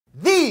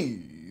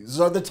These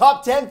are the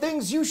top 10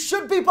 things you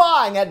should be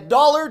buying at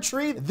Dollar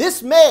Tree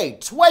this May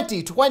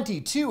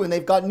 2022, and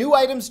they've got new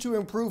items to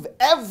improve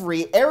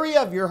every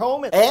area of your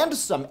home and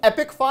some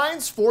epic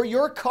finds for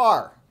your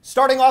car.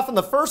 Starting off in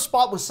the first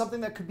spot with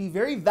something that could be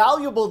very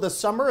valuable this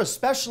summer,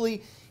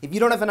 especially if you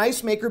don't have an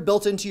ice maker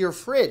built into your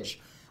fridge.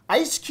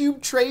 Ice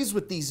cube trays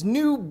with these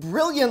new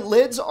brilliant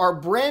lids are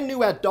brand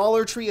new at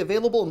Dollar Tree,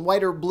 available in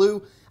white or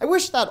blue. I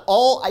wish that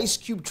all ice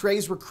cube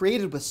trays were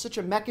created with such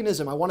a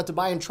mechanism. I wanted to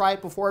buy and try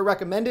it before I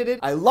recommended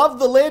it. I love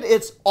the lid,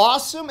 it's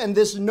awesome, and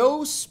this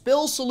no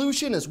spill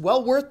solution is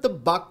well worth the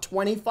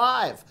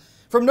 $1.25.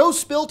 From no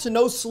spill to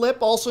no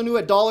slip, also new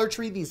at Dollar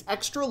Tree, these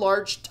extra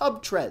large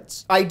tub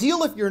treads.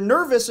 Ideal if you're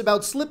nervous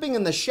about slipping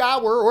in the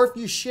shower or if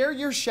you share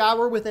your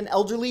shower with an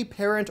elderly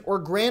parent or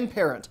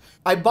grandparent.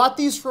 I bought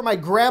these for my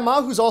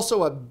grandma, who's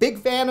also a big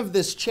fan of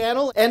this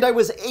channel, and I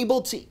was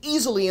able to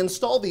easily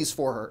install these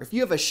for her. If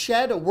you have a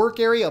shed, a work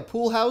area, a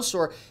pool house,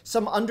 or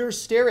some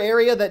under-stair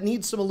area that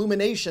needs some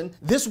illumination,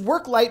 this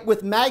work light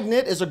with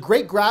magnet is a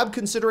great grab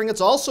considering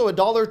it's also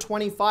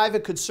 $1.25.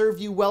 It could serve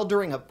you well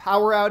during a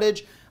power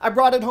outage. I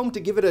brought it home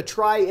to give it a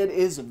try. It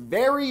is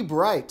very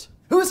bright.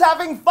 Who's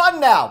having fun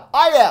now?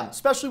 I am,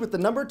 especially with the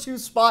number 2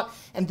 spot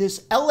and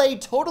this LA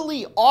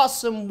Totally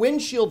Awesome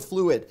windshield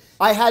fluid.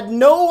 I had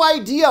no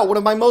idea one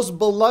of my most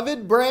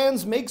beloved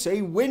brands makes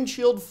a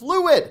windshield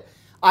fluid.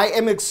 I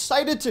am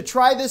excited to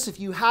try this. If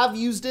you have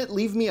used it,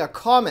 leave me a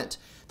comment.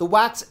 The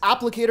wax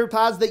applicator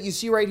pads that you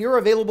see right here are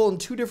available in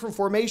 2 different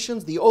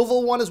formations, the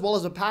oval one as well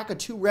as a pack of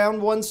 2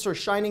 round ones for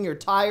shining your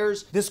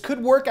tires. This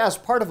could work as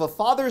part of a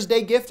Father's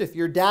Day gift if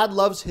your dad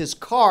loves his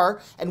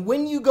car. And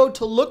when you go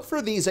to look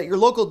for these at your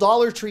local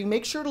Dollar Tree,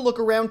 make sure to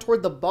look around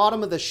toward the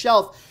bottom of the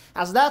shelf,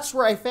 as that's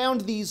where I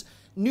found these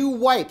new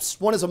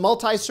wipes. One is a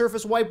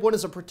multi-surface wipe, one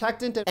is a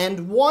protectant,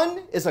 and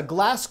one is a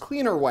glass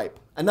cleaner wipe.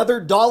 Another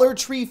Dollar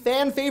Tree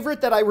fan favorite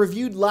that I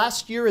reviewed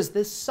last year is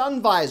this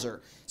sun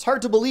visor. It's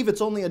hard to believe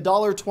it's only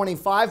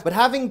 $1.25, but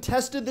having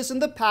tested this in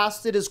the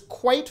past, it is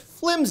quite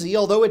flimsy,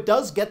 although it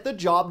does get the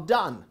job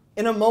done.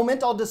 In a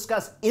moment, I'll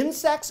discuss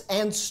insects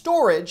and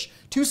storage,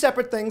 2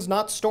 separate things,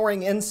 not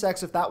storing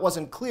insects if that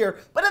wasn't clear.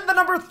 But in the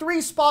number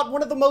 3 spot,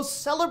 one of the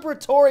most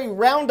celebratory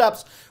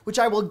roundups, which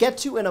I will get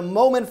to in a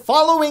moment,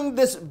 following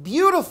this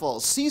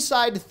beautiful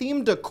seaside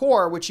themed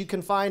decor, which you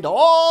can find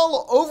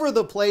all over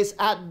the place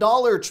at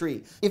Dollar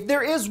Tree. If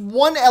there is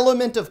one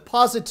element of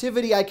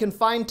positivity I can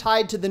find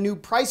tied to the new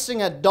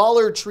pricing at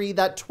Dollar Tree,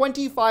 that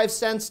 25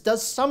 cents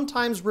does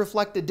sometimes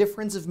reflect a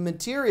difference of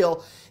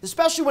material,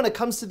 especially when it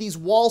comes to these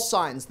wall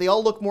signs. They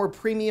all look more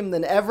premium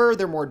than ever,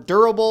 they're more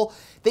durable.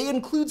 They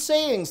include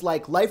sayings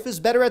like "life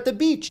is better at the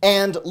beach"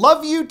 and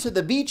 "love you to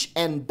the beach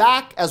and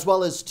back," as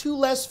well as "2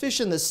 less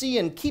fish in the sea"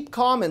 and "keep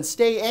calm and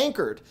stay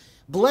anchored."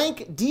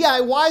 Blank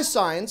DIY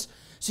signs,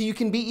 so you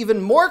can be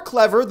even more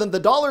clever than the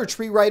Dollar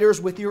Tree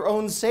writers with your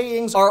own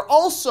sayings, are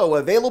also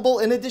available,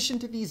 in addition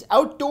to these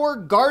outdoor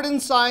garden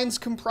signs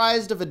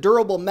comprised of a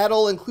durable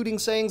metal, including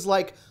sayings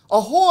like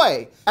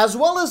 "ahoy," as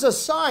well as a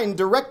sign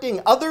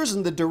directing others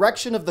in the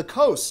direction of the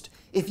coast.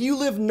 If you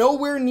live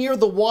nowhere near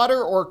the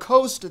water or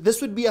coast, this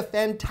would be a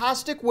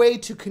fantastic way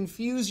to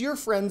confuse your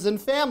friends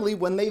and family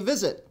when they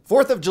visit.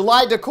 4th of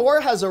July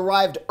decor has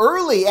arrived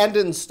early and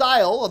in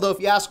style, although if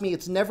you ask me,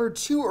 it's never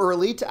too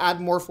early to add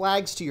more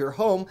flags to your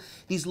home.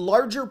 These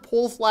larger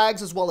pole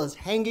flags as well as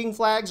hanging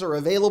flags are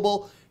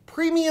available.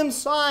 Premium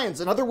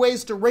signs and other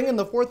ways to ring in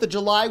the 4th of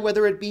July,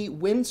 whether it be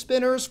wind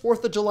spinners,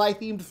 4th of July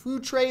themed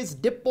food trays,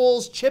 dip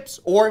bowls,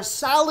 chips, or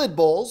salad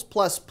bowls,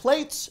 plus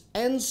plates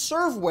and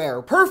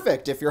serveware.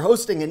 Perfect if you're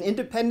hosting an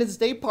Independence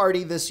Day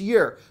party this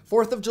year.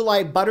 4th of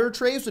July butter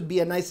trays would be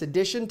a nice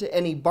addition to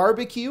any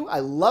barbecue. I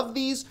love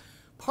these.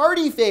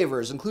 Party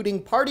favors,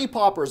 including party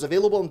poppers,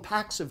 available in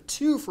packs of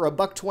 2 for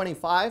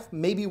 $1.25,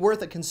 may be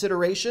worth a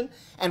consideration.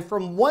 And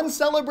from one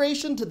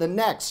celebration to the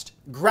next,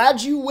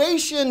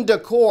 graduation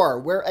decor,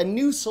 where a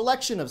new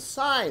selection of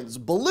signs,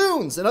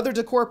 balloons, and other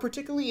decor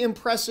particularly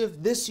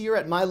impressive this year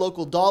at my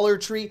local Dollar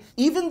Tree.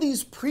 Even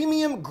these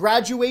premium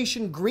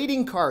graduation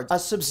greeting cards, a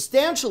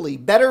substantially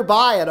better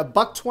buy at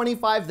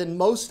 $1.25 than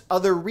most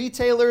other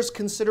retailers,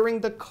 considering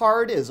the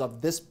card is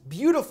of this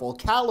beautiful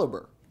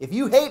caliber. If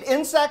you hate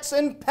insects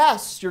and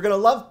pests, you're gonna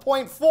love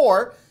point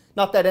 4.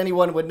 Not that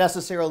anyone would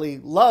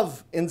necessarily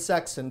love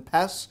insects and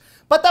pests,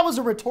 but that was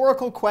a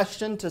rhetorical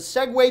question to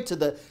segue to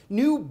the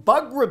new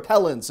bug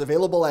repellents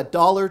available at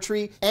Dollar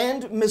Tree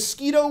and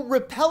mosquito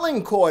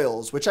repelling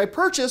coils, which I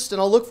purchased, and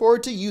I'll look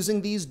forward to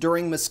using these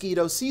during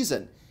mosquito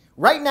season.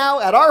 Right now,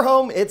 at our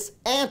home, it's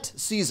ant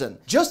season.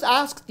 Just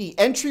ask the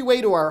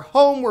entryway to our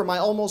home, where my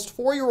almost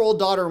 4-year-old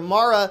daughter,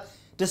 Mara,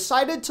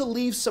 decided to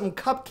leave some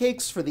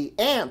cupcakes for the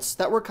ants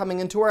that were coming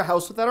into our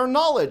house without our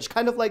knowledge,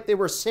 kind of like they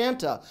were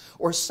Santa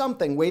or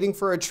something waiting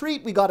for a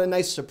treat. We got a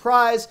nice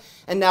surprise,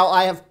 and now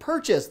I have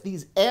purchased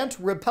these ant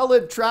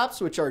repellent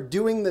traps, which are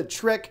doing the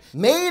trick,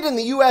 made in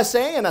the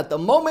USA, and at the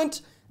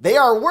moment, they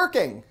are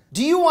working.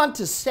 Do you want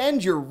to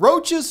send your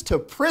roaches to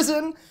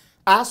prison?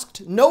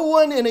 Asked no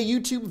one in a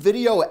YouTube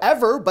video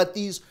ever, but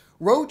these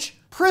Roach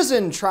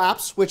prison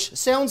traps, which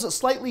sounds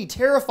slightly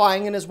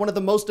terrifying and is one of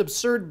the most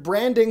absurd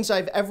brandings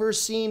I've ever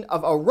seen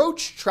of a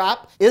roach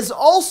trap, is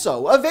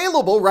also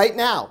available right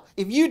now.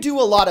 If you do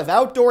a lot of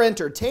outdoor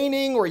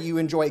entertaining or you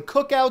enjoy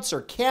cookouts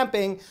or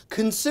camping,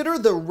 consider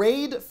the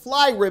Raid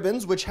fly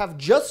ribbons, which have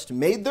just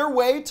made their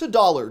way to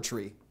Dollar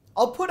Tree.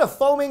 I'll put a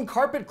foaming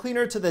carpet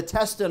cleaner to the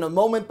test in a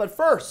moment, but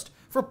first,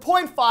 for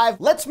point 5,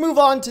 let's move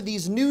on to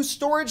these new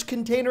storage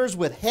containers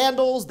with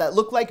handles that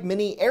look like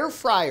mini air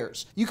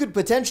fryers. You could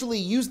potentially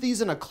use these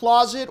in a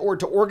closet or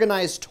to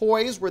organize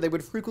toys where they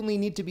would frequently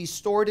need to be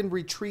stored and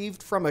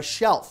retrieved from a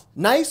shelf.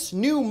 Nice,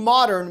 new,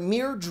 modern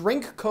Mir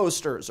drink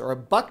coasters are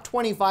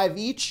 $1.25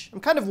 each. I'm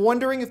kind of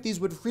wondering if these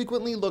would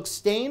frequently look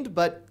stained,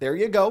 but there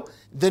you go.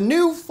 The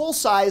new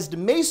full-sized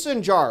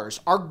mason jars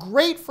are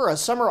great for a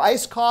summer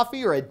iced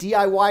coffee or a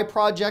DIY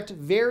project.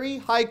 Very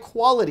high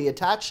quality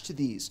attached to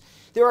these.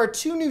 There are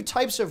 2 new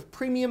types of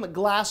premium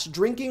glass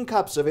drinking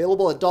cups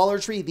available at Dollar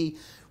Tree. The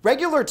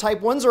regular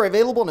type ones are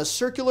available in a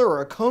circular or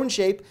a cone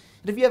shape.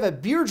 And if you have a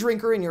beer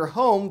drinker in your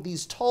home,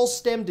 these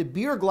tall-stemmed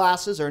beer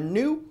glasses are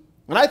new,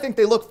 and I think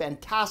they look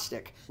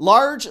fantastic.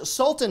 Large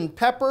salt and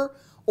pepper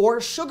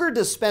or sugar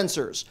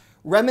dispensers,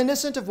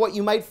 reminiscent of what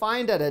you might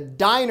find at a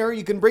diner.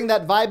 You can bring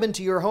that vibe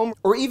into your home,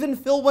 or even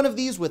fill one of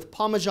these with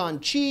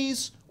Parmesan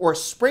cheese or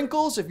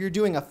sprinkles if you're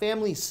doing a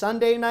family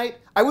Sunday night.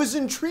 I was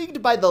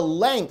intrigued by the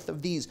length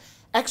of these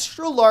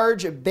extra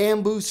large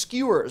bamboo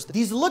skewers.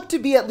 These look to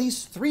be at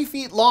least 3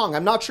 feet long.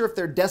 I'm not sure if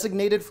they're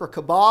designated for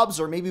kebabs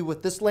or maybe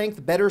with this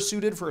length better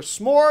suited for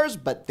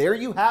s'mores, but there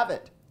you have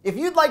it. If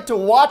you'd like to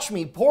watch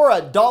me pour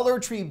a Dollar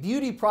Tree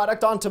beauty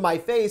product onto my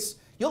face,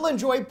 you'll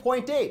enjoy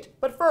point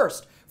 8. But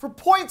first, for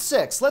point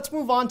 6, let's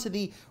move on to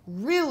the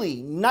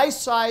really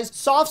nice sized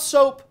soft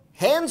soap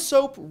hand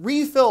soap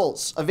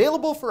refills,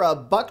 available for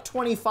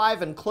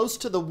 $1.25 and close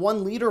to the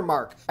 1 liter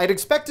mark. I'd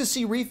expect to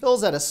see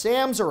refills at a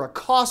Sam's or a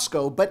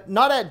Costco, but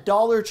not at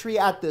Dollar Tree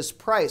at this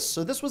price,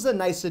 so this was a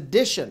nice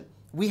addition.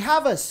 We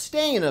have a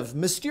stain of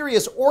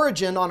mysterious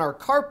origin on our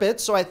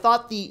carpet, so I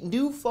thought the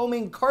new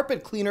foaming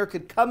carpet cleaner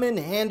could come in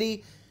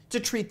handy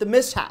to treat the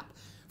mishap.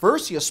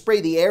 First, you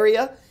spray the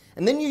area,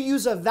 and then you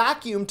use a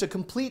vacuum to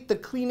complete the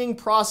cleaning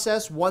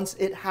process once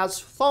it has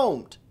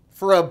foamed.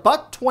 For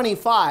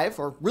 $1.25,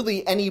 or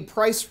really any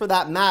price for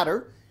that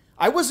matter,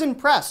 I was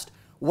impressed.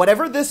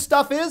 Whatever this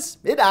stuff is,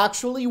 it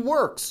actually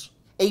works.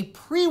 A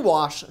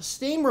pre-wash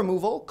stain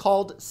removal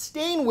called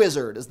Stain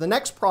Wizard is the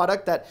next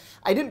product that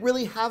I didn't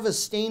really have a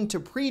stain to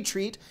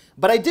pre-treat,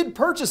 but I did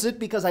purchase it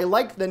because I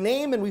liked the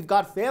name and we've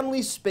got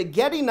family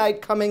spaghetti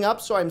night coming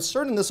up, so I'm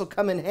certain this will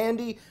come in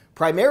handy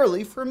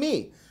primarily for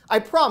me. I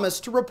promise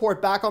to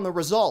report back on the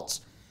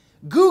results.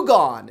 Goo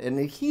Gone, an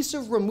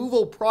adhesive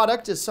removal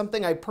product, is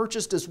something I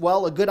purchased as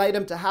well, a good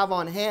item to have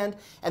on hand,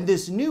 and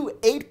this new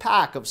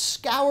 8-pack of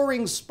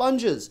scouring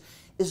sponges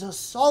is a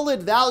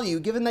solid value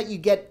given that you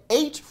get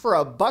 8 for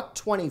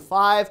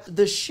 $1.25.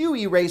 The Shoe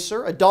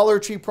Eraser, a Dollar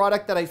Tree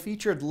product that I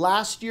featured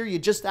last year, you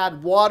just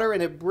add water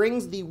and it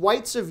brings the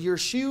whites of your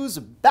shoes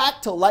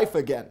back to life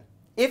again.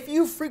 If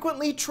you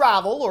frequently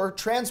travel or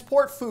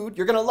transport food,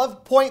 you're gonna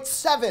love point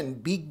 7,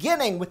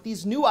 beginning with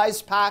these new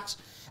ice packs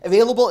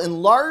available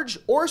in large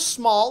or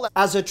small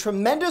as a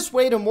tremendous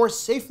way to more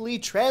safely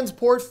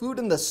transport food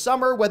in the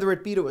summer, whether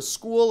it be to a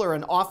school or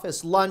an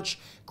office lunch.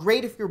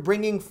 Great if you're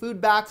bringing food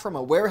back from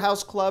a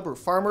warehouse club or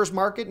farmer's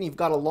market and you've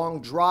got a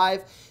long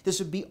drive. This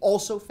would be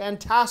also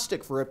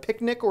fantastic for a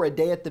picnic or a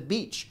day at the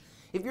beach.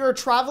 If you're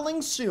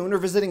traveling soon or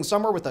visiting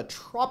somewhere with a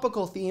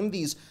tropical theme,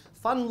 these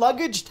fun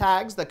luggage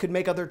tags that could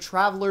make other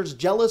travelers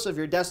jealous of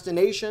your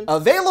destination,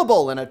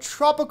 available in a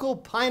tropical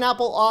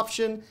pineapple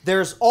option.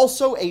 There's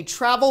also a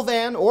travel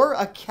van or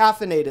a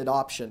caffeinated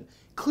option.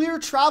 Clear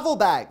travel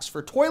bags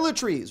for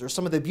toiletries or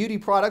some of the beauty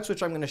products,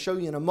 which I'm going to show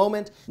you in a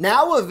moment,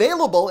 now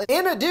available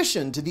in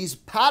addition to these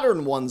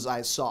pattern ones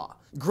I saw.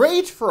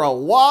 Great for a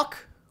walk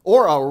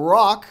or a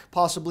rock,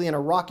 possibly in a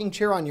rocking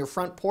chair on your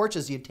front porch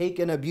as you take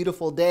in a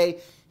beautiful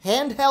day.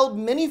 Handheld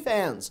mini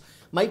fans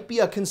might be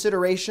a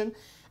consideration.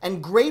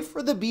 And great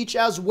for the beach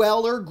as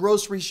well or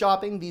grocery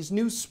shopping. These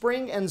new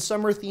spring and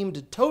summer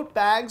themed tote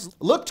bags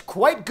looked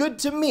quite good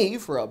to me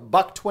for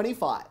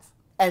 $1.25.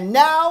 And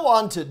now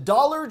on to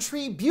Dollar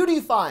Tree beauty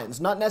finds.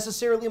 Not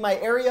necessarily my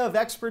area of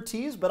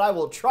expertise, but I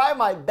will try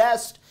my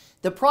best.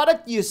 The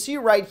product you see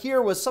right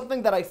here was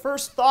something that I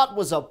first thought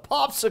was a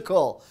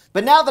popsicle.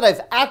 But now that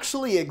I've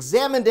actually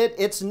examined it,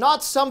 it's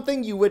not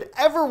something you would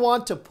ever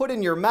want to put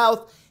in your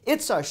mouth.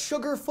 It's a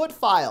sugar foot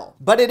file.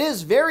 But it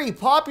is very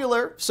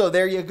popular, so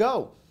there you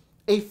go.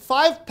 A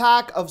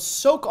 5-pack of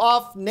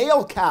soak-off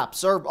nail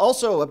caps are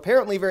also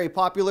apparently very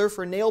popular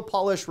for nail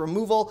polish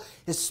removal,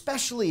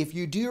 especially if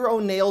you do your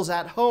own nails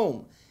at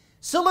home.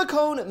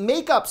 Silicone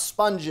makeup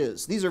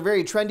sponges. These are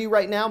very trendy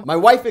right now. My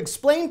wife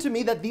explained to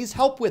me that these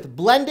help with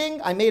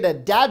blending. I made a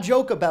dad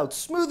joke about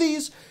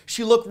smoothies.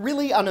 She looked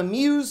really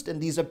unamused,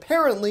 and these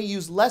apparently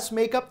use less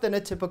makeup than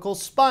a typical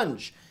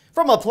sponge.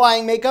 From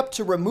applying makeup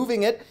to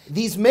removing it,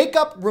 these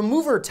makeup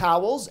remover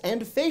towels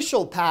and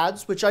facial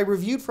pads, which I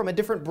reviewed from a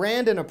different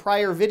brand in a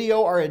prior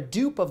video, are a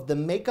dupe of the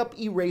makeup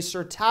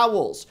eraser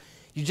towels.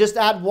 You just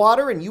add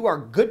water and you are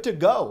good to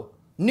go.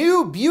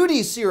 New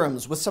beauty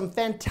serums with some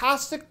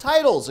fantastic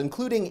titles,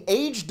 including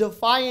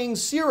Age-Defying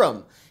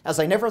Serum, as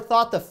I never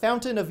thought the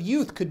Fountain of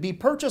Youth could be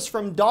purchased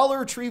from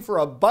Dollar Tree for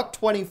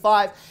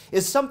 $1.25,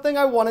 is something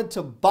I wanted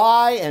to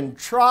buy and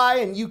try,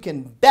 and you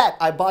can bet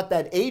I bought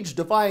that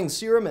Age-Defying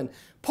Serum and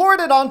poured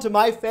it onto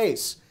my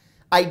face.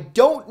 I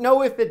don't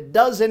know if it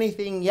does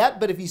anything yet,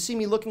 but if you see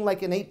me looking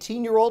like an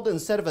 18-year-old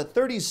instead of a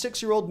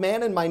 36-year-old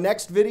man in my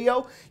next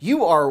video,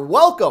 you are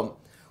welcome.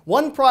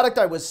 One product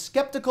I was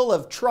skeptical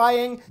of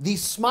trying, the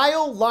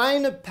Smile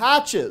Line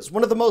Patches,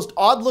 one of the most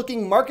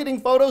odd-looking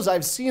marketing photos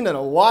I've seen in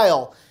a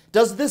while.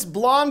 Does this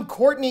blonde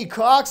Courtney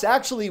Cox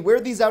actually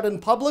wear these out in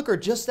public or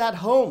just at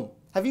home?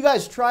 Have you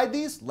guys tried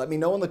these? Let me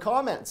know in the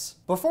comments.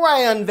 Before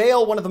I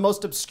unveil one of the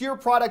most obscure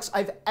products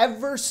I've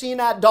ever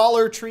seen at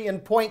Dollar Tree in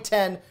point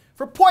 10,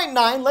 for point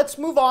 9, let's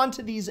move on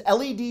to these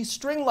LED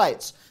string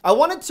lights. I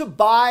wanted to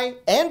buy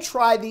and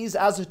try these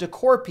as a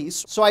decor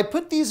piece, so I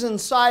put these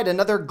inside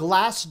another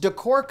glass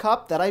decor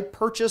cup that I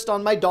purchased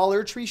on my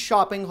Dollar Tree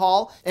shopping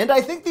haul, and I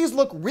think these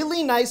look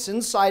really nice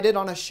inside it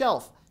on a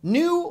shelf.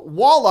 New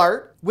wall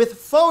art with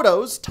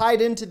photos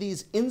tied into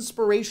these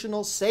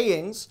inspirational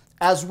sayings,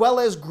 as well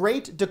as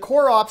great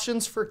decor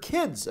options for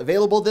kids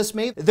available this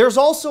May. There's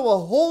also a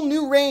whole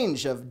new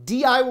range of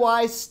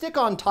DIY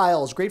stick-on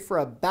tiles, great for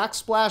a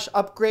backsplash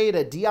upgrade,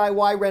 a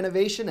DIY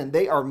renovation, and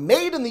they are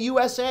made in the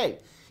USA.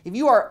 If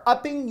you are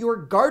upping your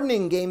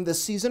gardening game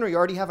this season or you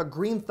already have a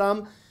green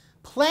thumb,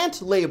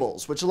 plant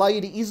labels, which allow you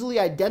to easily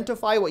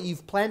identify what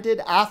you've planted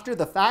after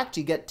the fact.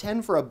 You get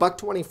 10 for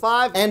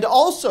 $1.25, and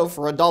also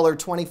for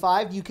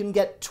 $1.25, you can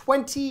get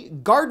 20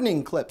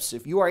 gardening clips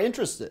if you are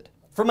interested.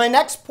 For my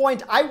next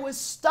point, I was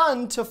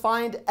stunned to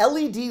find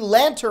LED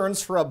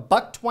lanterns for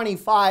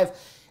 $1.25,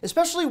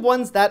 especially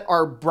ones that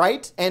are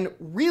bright and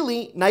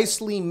really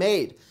nicely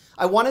made.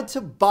 I wanted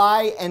to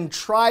buy and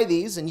try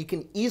these, and you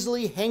can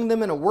easily hang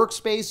them in a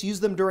workspace, use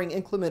them during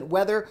inclement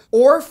weather,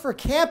 or for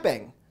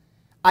camping.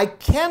 I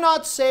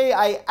cannot say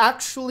I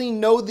actually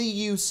know the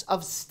use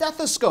of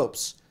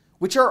stethoscopes,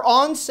 which are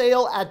on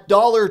sale at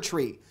Dollar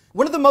Tree.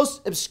 One of the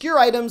most obscure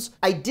items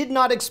I did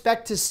not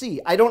expect to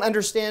see. I don't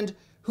understand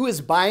who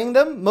is buying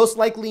them, most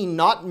likely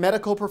not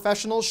medical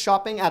professionals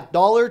shopping at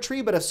Dollar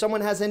Tree, but if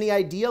someone has any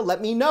idea, let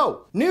me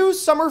know. New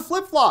summer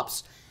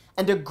flip-flops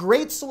and a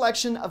great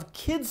selection of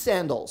kid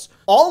sandals,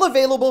 all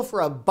available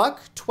for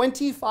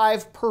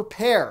 $1.25 per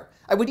pair.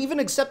 I would even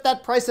accept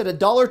that price at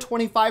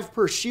 $1.25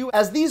 per shoe,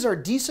 as these are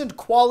decent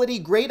quality,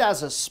 great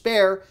as a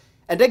spare.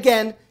 And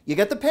again, you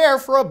get the pair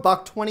for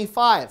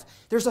 $1.25.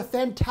 There's a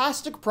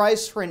fantastic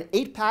price for an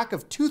 8-pack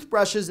of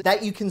toothbrushes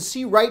that you can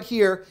see right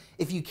here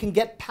if you can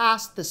get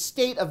past the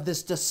state of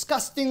this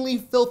disgustingly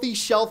filthy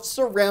shelf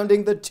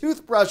surrounding the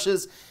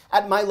toothbrushes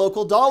at my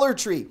local Dollar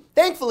Tree.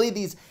 Thankfully,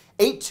 these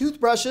 8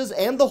 toothbrushes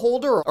and the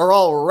holder are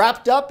all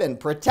wrapped up and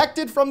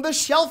protected from the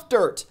shelf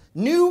dirt.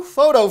 New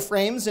photo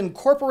frames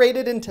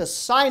incorporated into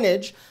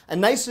signage, a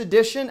nice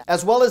addition,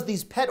 as well as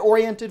these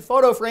pet-oriented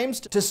photo frames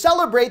to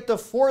celebrate the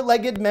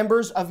 4-legged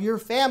members of your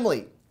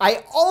family.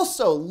 I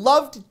also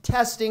loved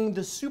testing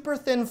the super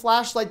thin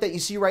flashlight that you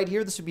see right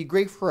here. This would be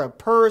great for a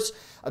purse,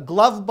 a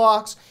glove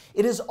box.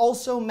 It is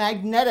also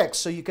magnetic,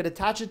 so you could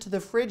attach it to the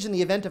fridge in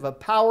the event of a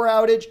power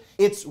outage.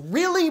 It's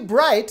really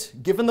bright,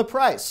 given the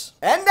price.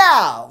 And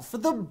now, for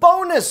the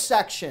bonus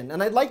section.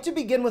 And I'd like to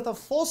begin with a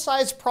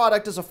full-size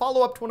product as a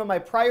follow-up to one of my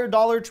prior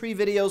Dollar Tree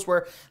videos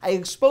where I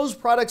exposed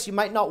products you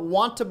might not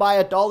want to buy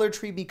at Dollar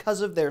Tree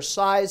because of their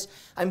size.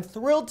 I'm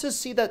thrilled to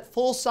see that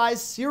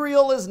full-size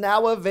cereal is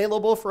now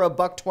available for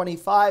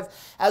 $1.25,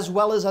 as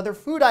well as other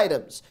food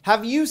items.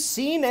 Have you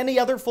seen any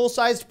other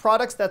full-sized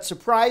products that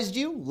surprised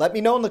you? Let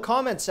me know in the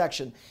comments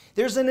section.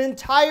 There's an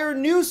entire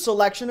new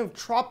selection of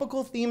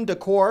tropical themed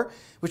decor,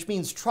 which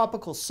means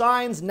tropical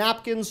signs,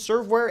 napkins,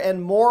 serveware,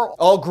 and more.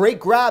 All great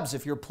grabs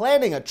if you're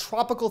planning a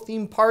tropical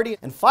themed party.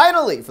 And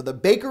finally, for the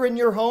baker in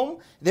your home,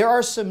 there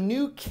are some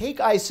new cake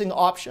icing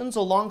options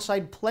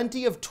alongside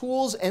plenty of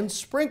tools and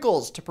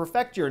sprinkles to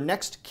perfect your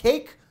next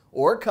cake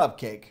or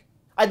cupcake.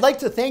 I'd like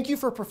to thank you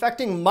for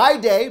perfecting my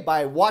day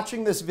by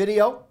watching this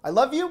video. I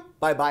love you.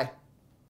 Bye-bye.